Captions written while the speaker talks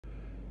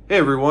Hey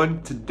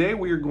everyone, today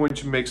we are going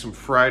to make some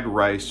fried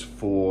rice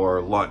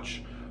for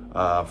lunch.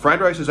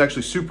 Fried rice is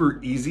actually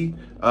super easy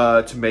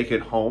to make at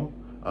home.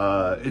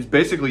 It's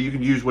basically, you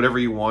can use whatever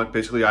you want.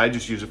 Basically, I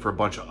just use it for a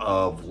bunch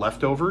of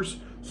leftovers.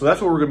 So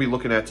that's what we're gonna be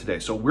looking at today.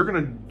 So we're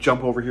gonna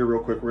jump over here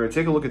real quick. We're gonna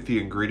take a look at the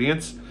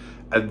ingredients,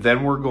 and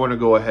then we're going to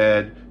go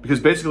ahead, because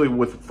basically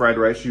with fried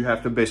rice, you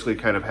have to basically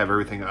kind of have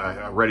everything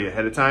ready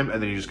ahead of time,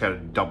 and then you just kind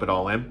of dump it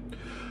all in.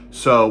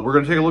 So we're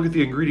going to take a look at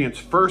the ingredients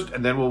first,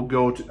 and then we'll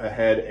go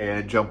ahead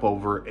and jump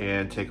over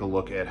and take a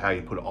look at how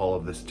you put all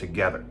of this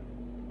together.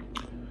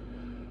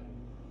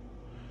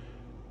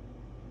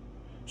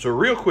 So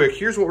real quick,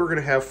 here's what we're going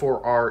to have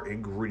for our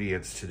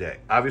ingredients today.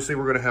 Obviously,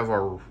 we're going to have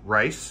our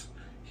rice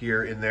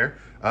here in there.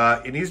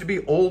 It needs to be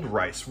old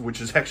rice,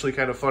 which is actually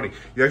kind of funny.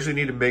 You actually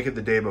need to make it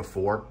the day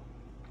before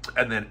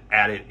and then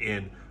add it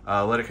in.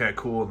 Let it kind of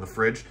cool in the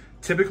fridge.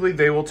 Typically,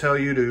 they will tell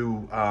you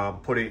to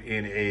put it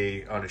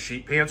in on a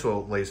sheet pan so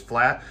it lays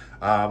flat.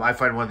 I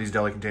find one of these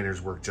deli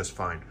containers work just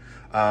fine.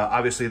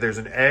 Obviously, there's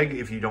an egg.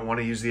 If you don't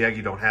want to use the egg,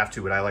 you don't have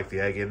to, but I like the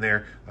egg in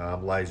there.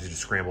 Allows you to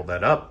scramble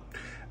that up.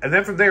 And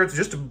then from there, it's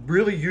just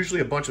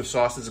usually a bunch of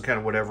sauces and kind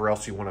of whatever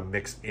else you want to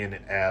mix in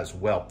as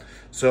well.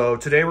 So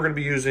today we're going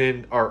to be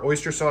using our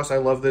oyster sauce. I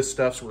love this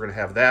stuff, so we're going to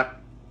have that.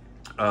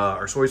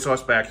 Our soy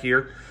sauce back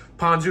here.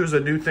 Ponzu is a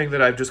new thing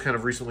that I've just kind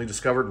of recently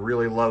discovered.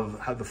 Really love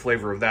the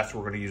flavor of that, so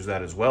we're going to use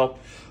that as well.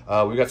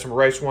 We've got some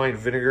rice wine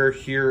vinegar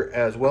here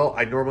as well.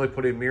 I normally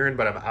put in mirin,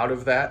 but I'm out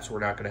of that, so we're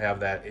not going to have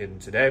that in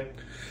today.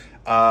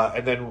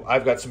 And then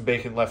I've got some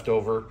bacon left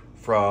over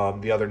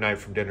from the other night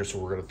from dinner, so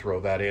we're going to throw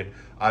that in.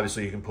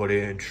 Obviously, you can put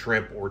in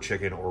shrimp or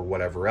chicken or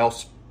whatever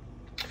else.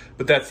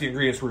 But that's the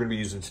ingredients we're going to be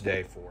using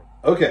today for.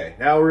 Okay,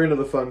 now we're into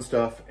the fun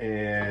stuff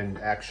and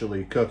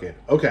actually cooking.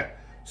 Okay,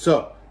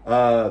 so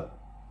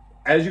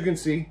as you can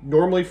see,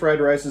 normally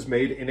fried rice is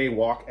made in a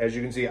wok. As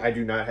you can see, I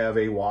do not have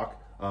a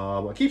wok.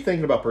 I keep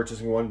thinking about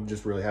purchasing one,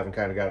 just really haven't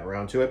kind of gotten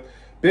around to it.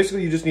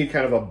 Basically, you just need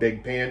kind of a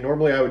big pan.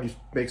 Normally, I would just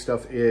make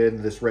stuff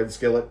in this red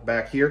skillet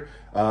back here.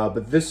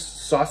 But this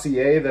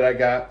saucier that I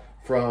got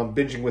from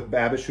Binging with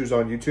Babish, who's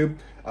on YouTube,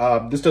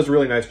 this does a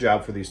really nice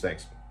job for these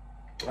things.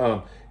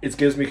 It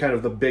gives me kind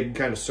of the big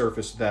kind of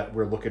surface that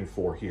we're looking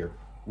for here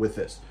with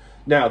this.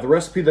 Now, the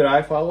recipe that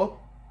I follow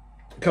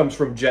comes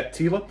from Jet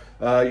Tila.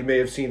 You may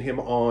have seen him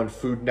on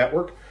Food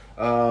Network.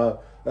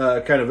 Kind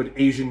of an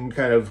Asian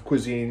kind of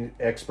cuisine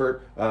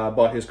expert.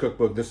 Bought his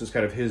cookbook. This is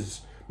kind of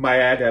my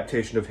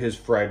adaptation of his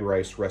fried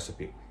rice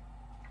recipe.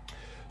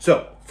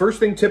 So first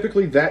thing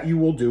typically that you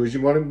will do is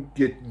you want to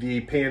get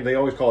the pan, they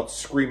always call it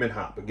screaming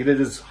hot, but get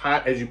it as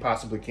hot as you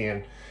possibly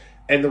can.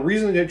 And the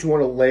reason that you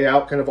want to lay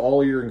out kind of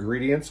all your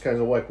ingredients, kind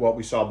of like what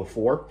we saw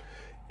before,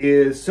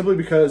 is simply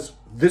because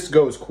this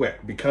goes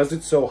quick. Because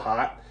it's so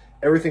hot,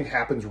 everything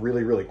happens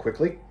really, really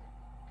quickly.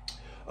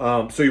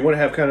 So you want to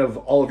have kind of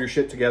all of your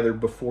shit together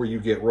before you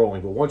get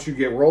rolling. But once you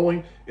get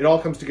rolling, it all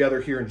comes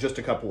together here in just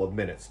a couple of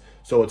minutes.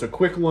 So it's a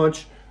quick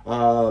lunch.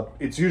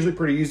 It's usually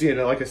pretty easy. And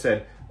like I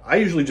said, I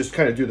usually just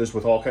kind of do this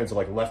with all kinds of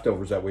like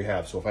leftovers that we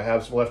have. So if I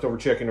have some leftover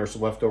chicken or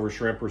some leftover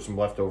shrimp or some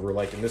leftover,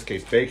 like in this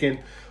case, bacon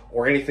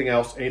or anything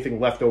else,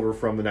 anything left over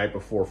from the night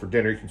before for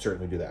dinner, you can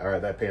certainly do that. All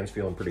right, that pan's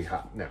feeling pretty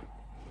hot now.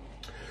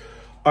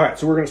 All right,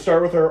 so we're going to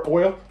start with our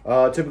oil,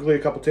 typically a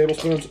couple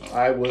tablespoons.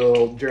 I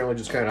will generally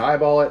just kind of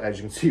eyeball it. As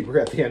you can see, we're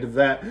at the end of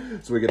that,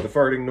 so we get the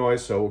farting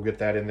noise, so we'll get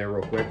that in there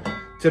real quick.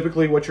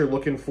 Typically, what you're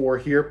looking for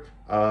here,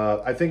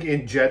 I think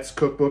in Jet's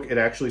cookbook, it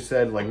actually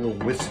said like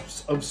little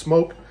wisps of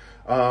smoke.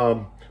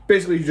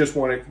 Basically, you just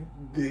want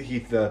to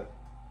heat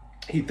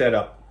that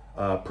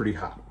up pretty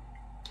hot.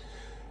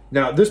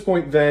 Now, at this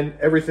point, then,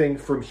 everything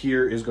from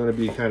here is going to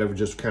be kind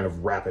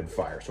of rapid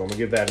fire. So I'm going to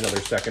give that another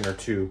second or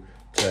two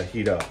to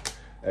heat up.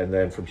 And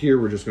then from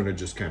here, we're just going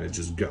to kind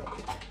of go.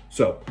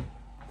 So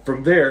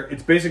from there,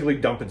 it's basically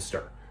dump and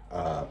stir.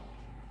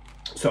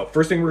 So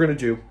first thing we're going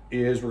to do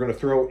is we're going to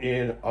throw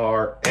in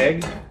our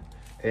egg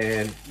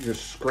and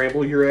just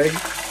scramble your egg.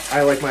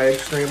 I like my egg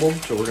scrambled,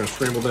 so we're going to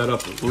scramble that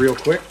up real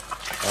quick.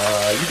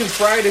 You can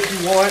fry it if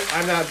you want.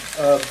 I'm not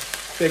a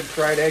big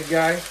fried egg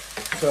guy,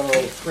 so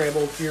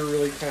scrambled here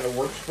really kind of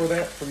works for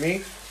that for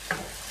me.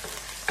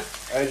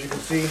 As you can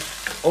see,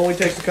 only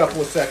takes a couple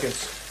of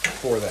seconds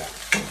for that.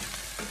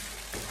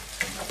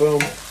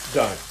 Boom,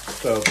 done.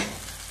 So,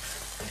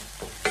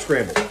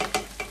 scrambled.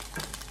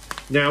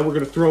 Now we're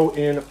going to throw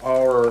in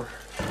our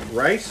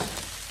rice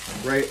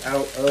right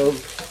out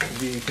of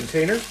the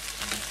container.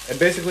 And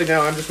basically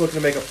now I'm just looking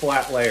to make a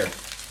flat layer.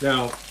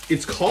 Now,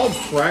 it's called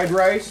fried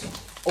rice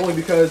only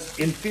because,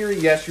 in theory,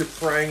 yes, you're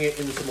frying it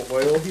into some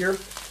oil here,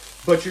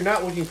 but you're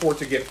not looking for it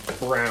to get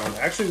brown.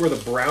 Actually, where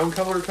the brown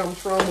color comes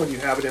from when you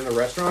have it in the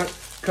restaurant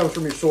comes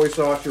from your soy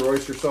sauce, your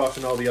oyster sauce,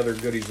 and all the other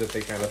goodies that they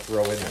kind of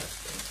throw in there.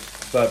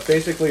 But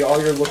basically,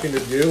 all you're looking to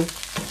do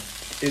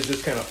is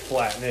just kind of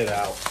flatten it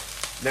out.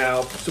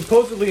 Now,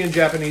 supposedly in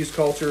Japanese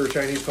culture or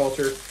Chinese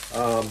culture,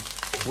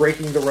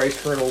 breaking the rice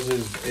kernels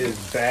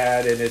is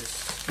bad and it's,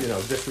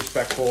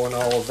 disrespectful and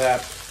all of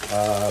that.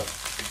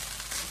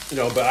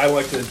 But I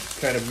like to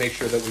kind of make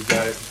sure that we've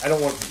got it. I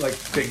don't want like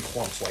big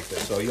clumps like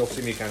this, so you'll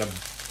see me kind of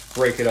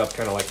break it up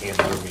kind of like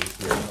hamburger meat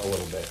here a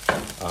little bit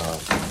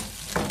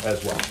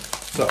as well.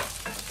 So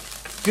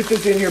get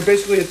this in here.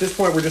 Basically at this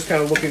point we're just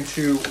kind of looking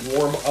to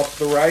warm up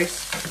the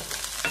rice.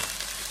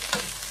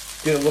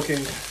 Get it looking,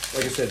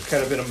 like I said,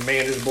 kind of in a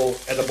manageable,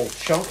 edible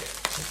chunk.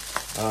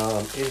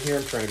 In here,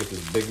 I'm trying to get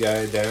this big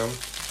guy down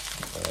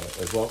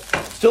as well.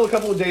 Still a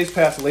couple of days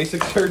past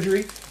LASIK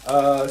surgery,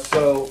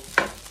 so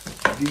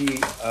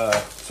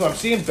I'm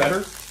seeing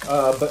better,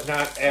 but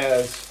not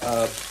as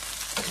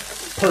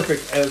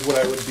perfect as what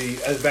I would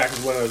be as back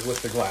as when I was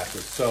with the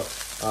glasses. So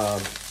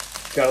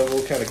got a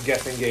little kind of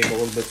guessing game a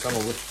little bit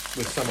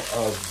with some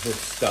of this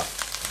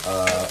stuff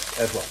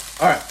as well.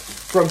 All right,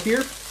 from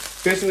here,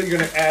 basically you're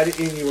going to add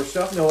in your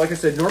stuff. Now, like I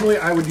said, normally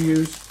I would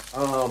use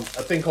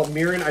a thing called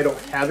mirin. I don't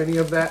have any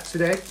of that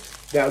today.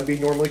 That would be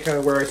normally kind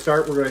of where I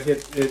start. We're going to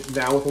hit it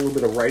now with a little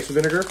bit of rice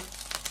vinegar.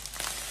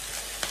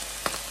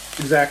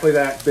 Exactly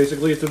that.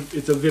 Basically, it's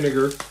a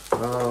vinegar.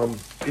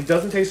 It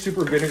doesn't taste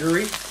super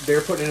vinegary.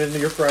 They're putting it into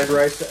your fried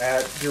rice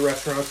at your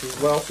restaurants as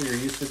well, so you're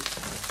used to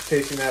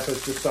tasting that, but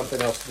it's just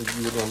something else that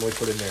you would normally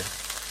put in there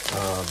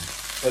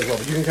as well.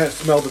 But you can kind of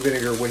smell the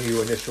vinegar when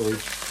you initially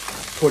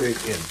put it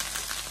in.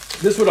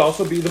 This would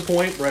also be the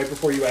point, right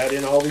before you add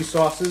in all these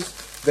sauces,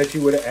 that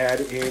you would add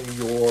in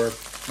your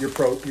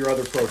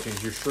other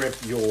proteins, your shrimp,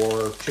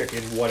 your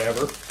chicken,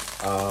 whatever.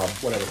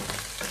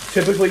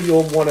 Typically,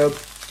 you'll want to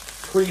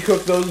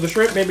pre-cook those. The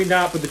shrimp, maybe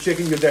not, but the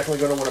chicken, you're definitely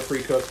going to want to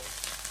pre-cook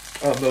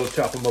those.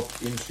 Chop them up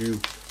into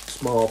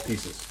small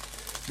pieces.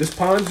 This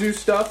ponzu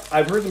stuff,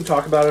 I've heard them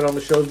talk about it on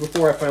the shows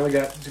before. I finally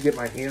got to get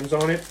my hands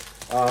on it.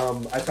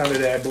 I found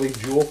it at, I believe,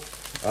 Jewel.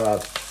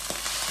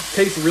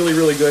 Tastes really,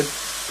 really good.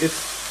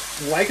 It's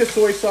like a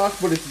soy sauce,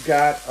 but it's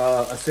got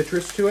a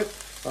citrus to it.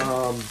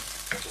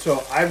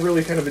 So I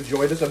really kind of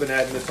enjoy this. I've been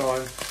adding this on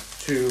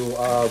to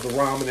the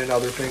ramen and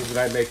other things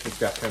that I make that's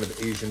got kind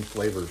of Asian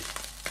flavors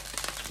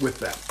with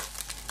that.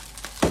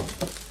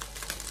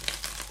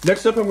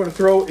 Next up, I'm going to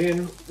throw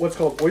in what's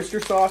called oyster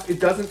sauce.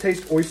 It doesn't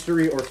taste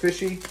oystery or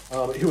fishy.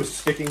 It was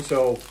sticking,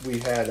 so we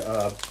had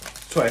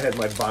so I had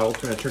my bottle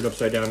kind of turned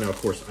upside down. Now,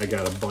 of course, I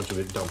got a bunch of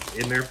it dumped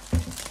in there.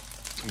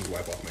 Let me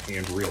wipe off my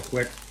hand real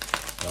quick.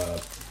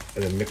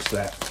 And then mix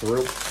that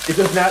through. It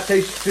does not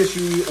taste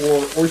fishy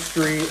or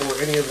oystery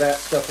or any of that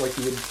stuff like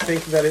you would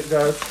think that it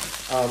does.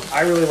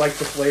 I really like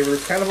the flavor.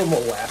 It's kind of a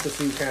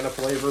molassesy kind of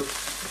flavor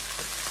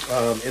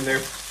in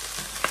there.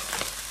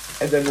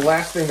 And then the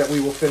last thing that we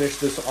will finish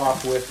this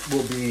off with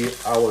will be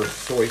our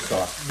soy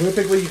sauce.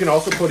 Typically, you can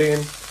also put in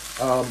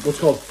what's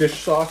called fish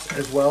sauce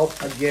as well.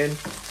 Again,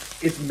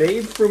 it's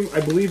made from,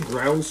 I believe,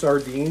 ground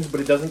sardines, but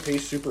it doesn't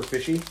taste super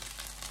fishy.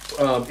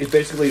 It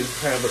basically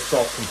is kind of a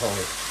salt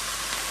component.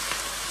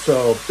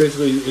 So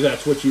basically,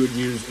 that's what you would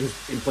use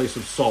in place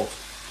of salt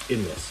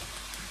in this.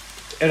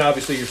 And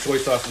obviously, your soy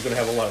sauce is going to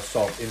have a lot of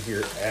salt in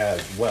here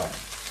as well.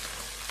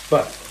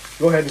 But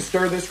go ahead and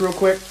stir this real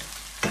quick.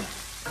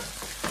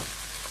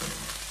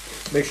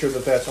 Make sure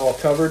that that's all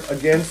covered.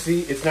 Again,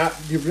 see, it's not,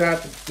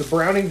 the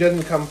browning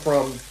doesn't come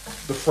from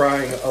the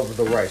frying of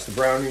the rice. The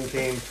browning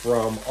came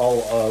from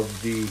all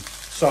of the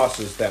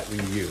sauces that we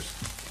used.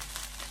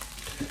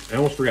 I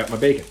almost forgot my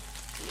bacon.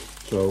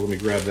 So let me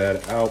grab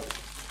that out.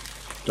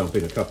 Dump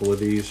in a couple of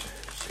these.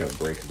 Just kind of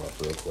break them up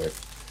real quick.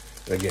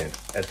 Again,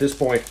 at this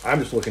point, I'm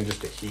just looking just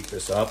to heat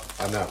this up.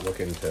 I'm not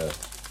looking to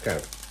kind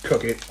of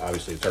cook it.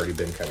 Obviously, it's already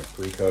been kind of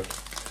pre-cooked,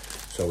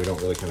 so we don't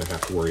really kind of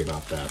have to worry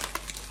about that.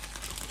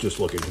 Just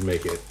looking to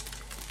make it,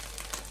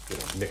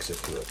 mix it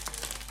through.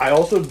 I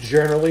also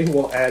generally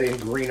will add in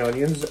green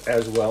onions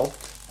as well.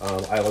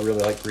 I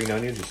really like green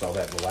onions. You saw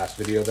that in the last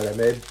video that I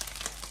made.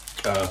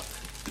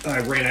 I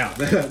ran out.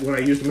 When I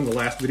used them in the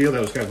last video,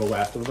 that was kind of the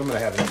last of them, and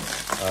I haven't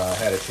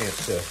had a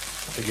chance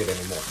to get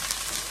any more.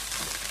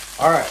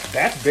 All right,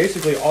 that's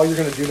basically all you're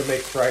going to do to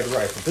make fried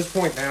rice. At this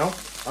point now,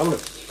 I'm going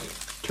to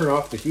turn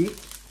off the heat.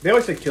 They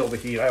always say kill the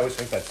heat. I always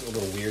think that's a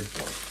little weird.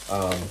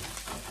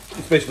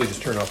 It's basically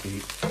just turn off the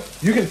heat.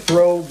 You can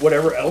throw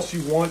whatever else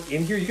you want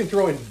in here. You can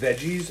throw in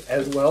veggies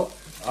as well.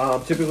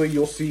 Typically,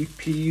 you'll see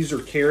peas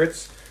or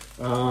carrots,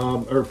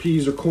 or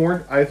peas or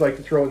corn. I'd like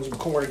to throw in some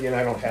corn. Again,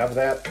 I don't have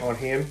that on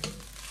hand.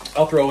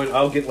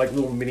 I'll get like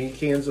little mini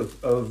cans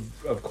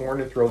of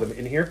corn and throw them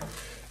in here.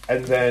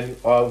 And then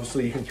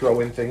obviously you can throw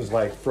in things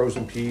like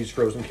frozen peas,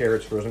 frozen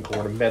carrots, frozen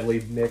corn, a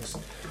medley mix,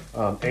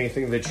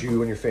 anything that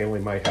you and your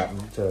family might happen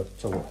to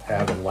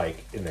have and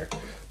like in there.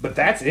 But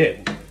that's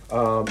it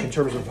in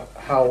terms of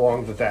how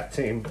long that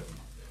team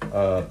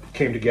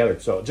came together.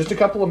 So just a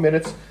couple of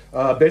minutes.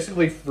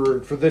 Basically for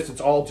this, it's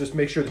all just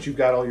make sure that you've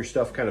got all your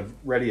stuff kind of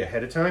ready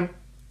ahead of time.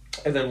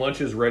 And then lunch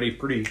is ready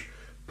pretty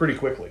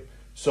quickly.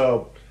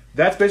 So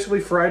that's basically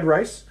fried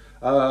rice.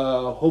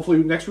 Hopefully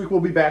next week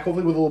we'll be back,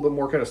 hopefully with a little bit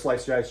more kind of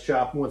sliced dice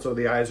chop once all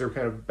the eyes are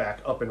kind of back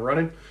up and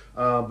running.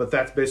 But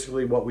that's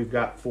basically what we've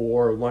got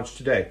for lunch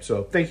today.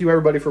 So thank you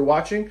everybody for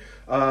watching.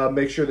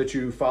 Make sure that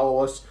you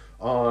follow us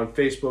on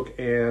Facebook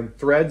and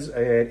Threads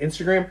and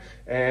Instagram,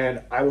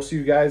 and I will see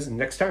you guys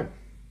next time.